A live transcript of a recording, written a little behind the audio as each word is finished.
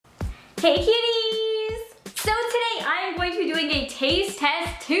Hey cuties! So today I am going to be doing a Taste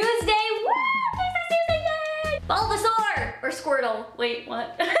Test Tuesday. Woo! Taste Test Tuesday! Yay! Bulbasaur! Or Squirtle. Wait,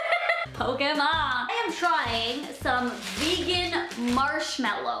 what? Pokemon. I am trying some vegan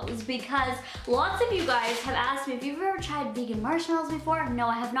marshmallows because lots of you guys have asked me if you've ever tried vegan marshmallows before. No,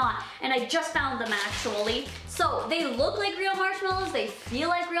 I have not. And I just found them actually. So they look like real marshmallows. They feel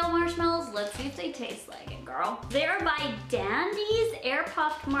like real marshmallows. Let's see if they taste like it, girl. They're by Dandy's Air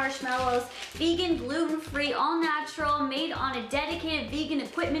Puffed Marshmallows. Vegan, gluten-free, all natural, made on a dedicated vegan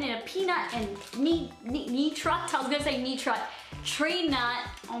equipment in a peanut and nut. I was gonna say nut. Tree nut,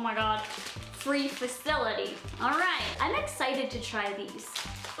 oh my god, free facility. All right, I'm excited to try these.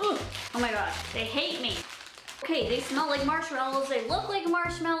 Ooh, oh my god, they hate me. Okay, they smell like marshmallows, they look like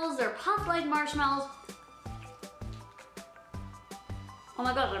marshmallows, they're puffed like marshmallows. Oh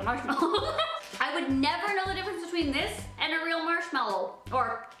my god, they're marshmallows. I would never know the difference between this and a real marshmallow,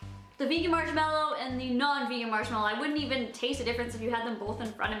 or the vegan marshmallow and the non-vegan marshmallow. I wouldn't even taste the difference if you had them both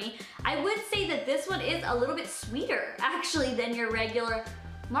in front of me. I would say that this one is a little bit sweeter, actually, than your regular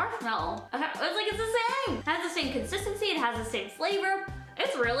marshmallow. It's like it's the same. It has the same consistency, it has the same flavor.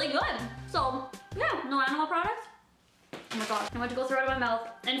 It's really good. So, yeah, no animal products. Oh my god, I went to go throw it in my mouth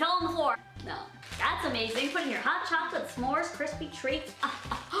and fell on the floor. No, that's amazing. Put in your hot chocolate, s'mores, crispy treats.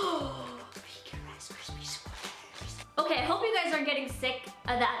 Vegan Rice Krispie Squares. Okay, I hope you guys aren't getting sick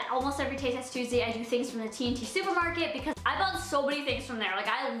of that. Almost every Taste Test Tuesday I do things from the TNT supermarket because I bought so many things from there. Like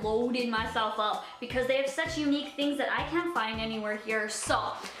I loaded myself up because they have such unique things that I can't find anywhere here.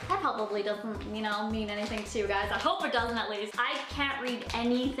 So that probably doesn't, mean anything to you guys. I hope it doesn't at least. I can't read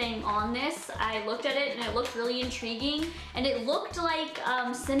anything on this. I looked at it and it looked really intriguing and it looked like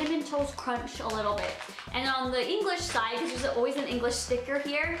Cinnamon Toast Crunch a little bit. And on the English side, because there's always an English sticker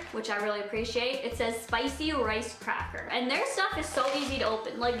here, which I really appreciate, it says spicy rice cracker. And their stuff is so easy to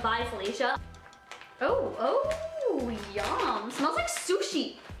open. Like, bye Felicia. Oh, yum. Smells like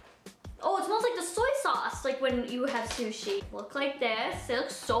sushi. Oh, it smells like the soy sauce, like when you have sushi. Look like this. It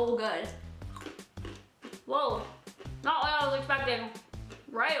looks so good. Whoa. Not what I was expecting.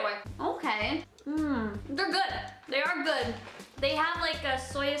 Right away. Okay. They're good. They are good. They have like a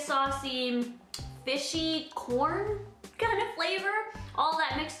soy saucy, fishy corn kind of flavor. All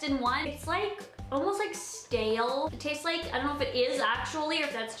that mixed in one. It's like almost like stale. It tastes like, I don't know if it is actually or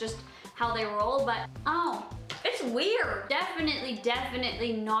if that's just how they roll, but oh, it's weird.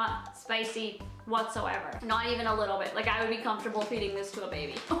 Definitely not spicy whatsoever. Not even a little bit. Like I would be comfortable feeding this to a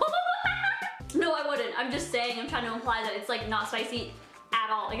baby. No, I wouldn't. I'm just saying, I'm trying to imply that it's like not spicy at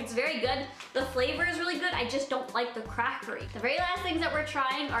all. Like it's very good. The flavor is really good. I just don't like the crackery. The very last things that we're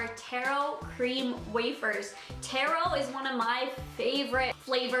trying are Taro cream wafers. Taro is one of my favorite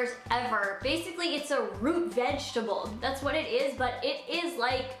flavors ever. Basically, it's a root vegetable. That's what it is, but it is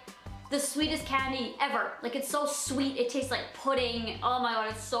like the sweetest candy ever. Like it's so sweet, it tastes like pudding. Oh my god,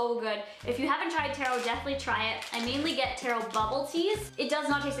 it's so good. If you haven't tried Taro, definitely try it. I mainly get Taro bubble teas. It does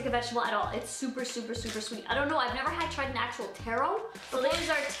not taste like a vegetable at all. It's super sweet. I don't know, I've never tried an actual Taro. So these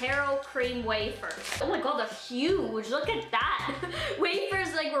are Taro cream wafers. Oh my god, they're huge. Look at that.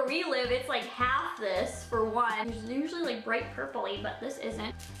 Wafers like where we live, it's like half this for one. It's usually like bright purpley, but this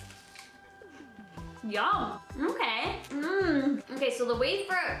isn't. Yum. Okay. Okay, so the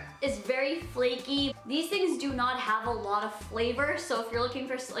wafer is very flaky. These things do not have a lot of flavor, so if you're looking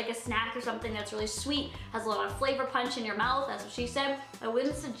for like a snack or something that's really sweet, has a lot of flavor punch in your mouth, that's what she said, I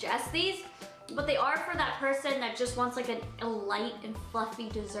wouldn't suggest these, but they are for that person that just wants like a light and fluffy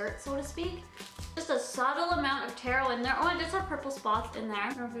dessert, so to speak. Just a subtle amount of Taro in there. Oh, I just have purple spots in there. I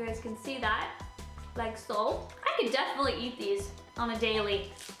don't know if you guys can see that. Like so. I could definitely eat these on a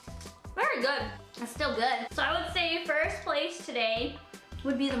daily. Very good. It's still good. So I would say first place today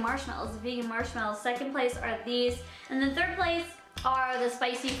would be the marshmallows, the vegan marshmallows. Second place are these. And then third place are the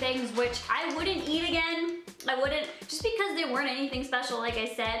spicy things, which I wouldn't eat again. I wouldn't, just because they weren't anything special, like I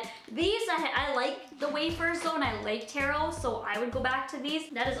said. These, I like the wafers though, and I like Taro, so I would go back to these.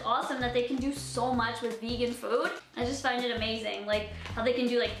 That is awesome that they can do so much with vegan food. I just find it amazing, like how they can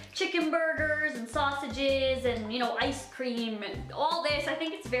do like chicken burgers and sausages and, you know, ice cream and all this. I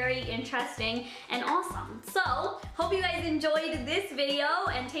think it's very interesting and awesome. So, hope you guys enjoyed this video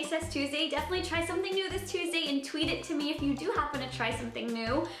and Taste Test Tuesday. Definitely try something new this Tuesday and tweet it to me if you do happen to try something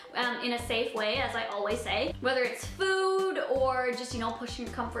new in a safe way, as I always say. Whether it's food or just, you know, pushing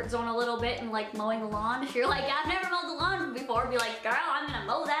your comfort zone a little bit and like mowing the lawn. If you're like, I've never mowed the lawn before, be like, girl, I'm gonna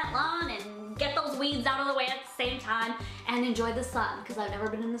mow that lawn and get those weeds out of the way at the same time and enjoy the sun, because I've never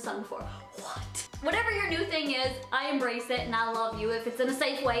been in the sun before. What? Whatever your new thing is, I embrace it and I love you if it's in a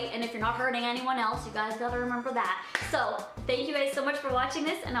safe way and if you're not hurting anyone else, you guys gotta remember that. So, thank you guys so much for watching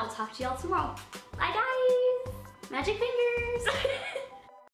this and I'll talk to y'all tomorrow. Bye guys! Magic fingers!